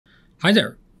Hi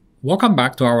there! Welcome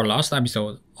back to our last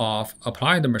episode of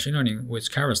Applied Machine Learning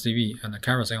with KerasNLP and the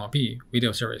KerasNLP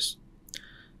video series.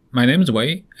 My name is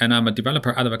Wei, and I'm a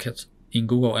developer advocate in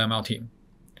Google ML team.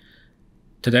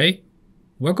 Today,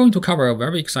 we're going to cover a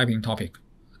very exciting topic,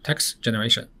 text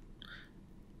generation.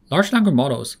 Large language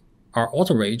models are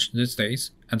auto-rage these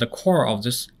days, and the core of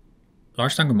this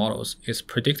large language models is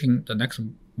predicting the next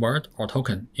word or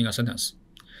token in a sentence,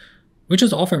 which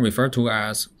is often referred to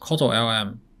as causal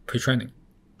LLM pretraining.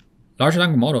 Large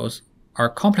language models are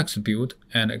complex to build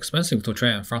and expensive to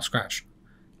train from scratch.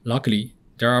 Luckily,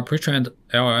 there are pre-trained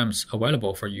LLMs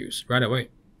available for use right away.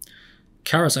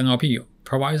 KerasNLP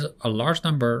provides a large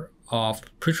number of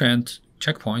pre-trained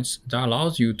checkpoints that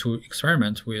allows you to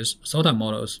experiment with SOTA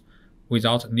models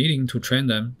without needing to train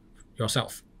them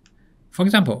yourself. For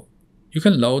example, you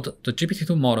can load the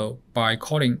GPT-2 model by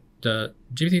calling the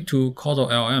GPT-2 causal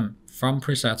LLM from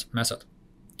preset method.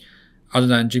 Other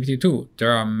than GPT-2,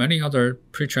 there are many other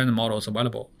pre-trained models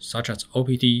available, such as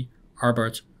OPT,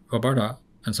 Albert, Roberta,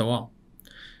 and so on.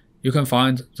 You can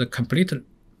find the complete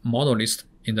model list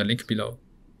in the link below.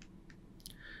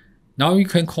 Now you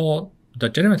can call the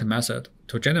generate method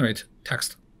to generate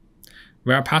text.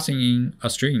 We are passing in a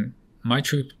string, my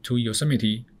trip to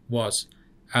Yosemite was,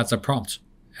 as a prompt,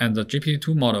 and the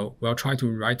GPT-2 model will try to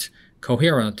write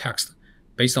coherent text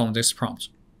based on this prompt.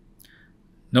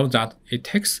 Note that it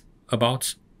takes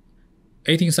about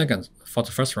 18 seconds for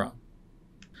the first round.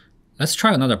 Let's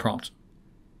try another prompt.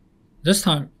 This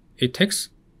time, it takes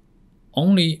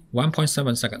only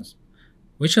 1.7 seconds,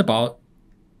 which is about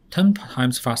 10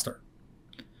 times faster.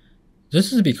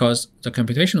 This is because the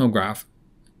computational graph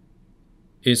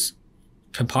is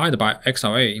compiled by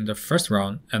XLA in the first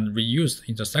round and reused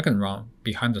in the second round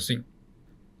behind the scene.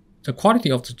 The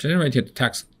quality of the generated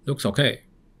text looks okay,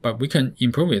 but we can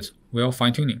improve it while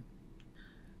fine-tuning.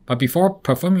 But before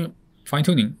performing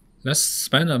fine-tuning, let's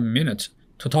spend a minute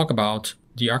to talk about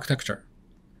the architecture.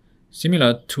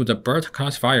 Similar to the BERT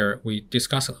classifier we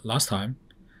discussed last time,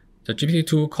 the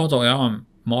GPT-2 causal LLM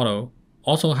model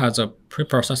also has a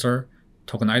preprocessor,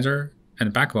 tokenizer,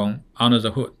 and backbone under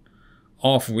the hood,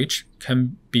 all of which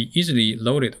can be easily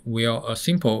loaded via a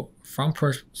simple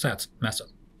from-preset method.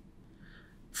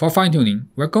 For fine-tuning,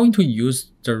 we're going to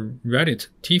use the Reddit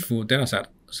TFU dataset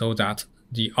so that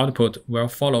the output will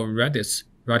follow Reddit's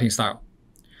writing style.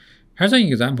 Here's an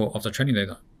example of the training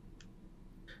data.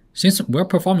 Since we're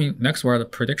performing next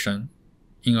word prediction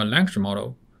in a language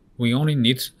model, we only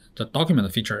need the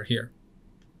document feature here.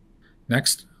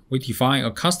 Next, we define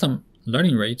a custom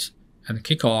learning rate and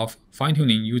kick off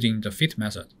fine-tuning using the fit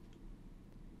method.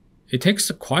 It takes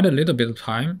quite a little bit of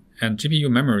time and GPU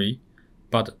memory,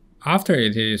 but after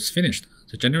it is finished,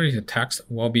 the generated text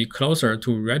will be closer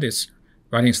to Reddit's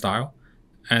writing style,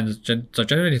 and the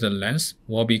generated length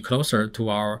will be closer to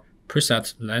our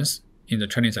preset length in the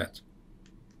training set.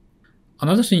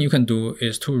 Another thing you can do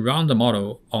is to run the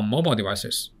model on mobile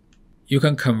devices. You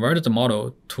can convert the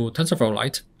model to TensorFlow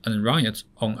Lite and run it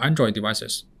on Android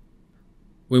devices.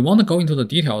 We won't go into the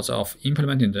details of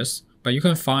implementing this, but you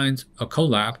can find a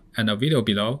code lab and a video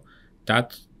below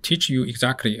that teach you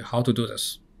exactly how to do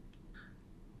this.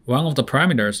 One of the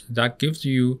parameters that gives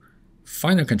you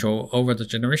final control over the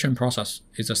generation process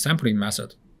is the sampling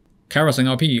method.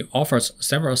 KerasNLP offers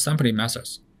several sampling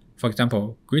methods, for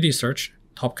example, greedy search,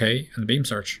 top K, and beam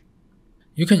search.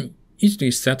 You can easily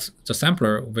set the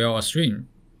sampler via a string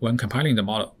when compiling the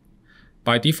model.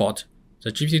 By default,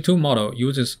 the GPT-2 model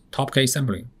uses top K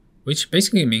sampling, which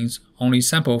basically means only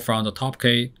sample from the top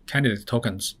K candidate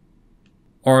tokens.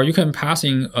 Or you can pass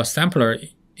in a sampler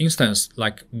instance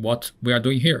like what we are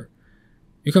doing here.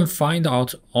 You can find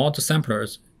out all the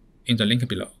samplers in the link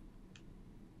below.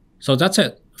 So that's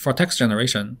it for text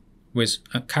generation with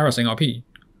KerasNLP.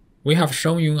 We have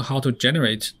shown you how to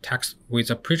generate text with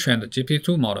a pre-trained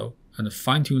GPT-2 model and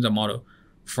fine-tune the model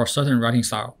for certain writing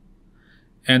style.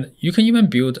 And you can even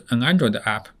build an Android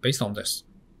app based on this.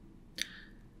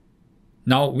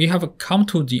 Now we have come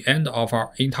to the end of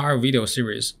our entire video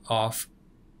series of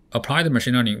Applied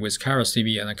Machine Learning with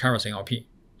KerasCV and KerasNLP.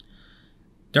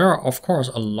 There are, of course,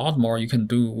 a lot more you can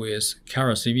do with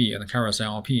KerasCV and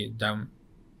KerasNLP than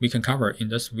we can cover in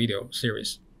this video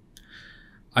series.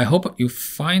 I hope you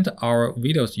find our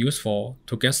videos useful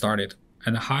to get started,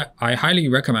 and I highly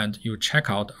recommend you check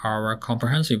out our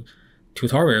comprehensive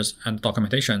tutorials and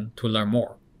documentation to learn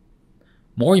more.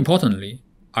 More importantly,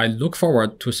 I look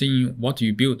forward to seeing what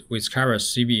you build with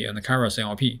KerasCV and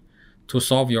KerasNLP to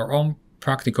solve your own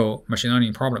practical machine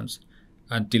learning problems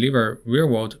and deliver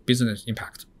real-world business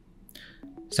impact.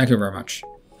 Thank you very much.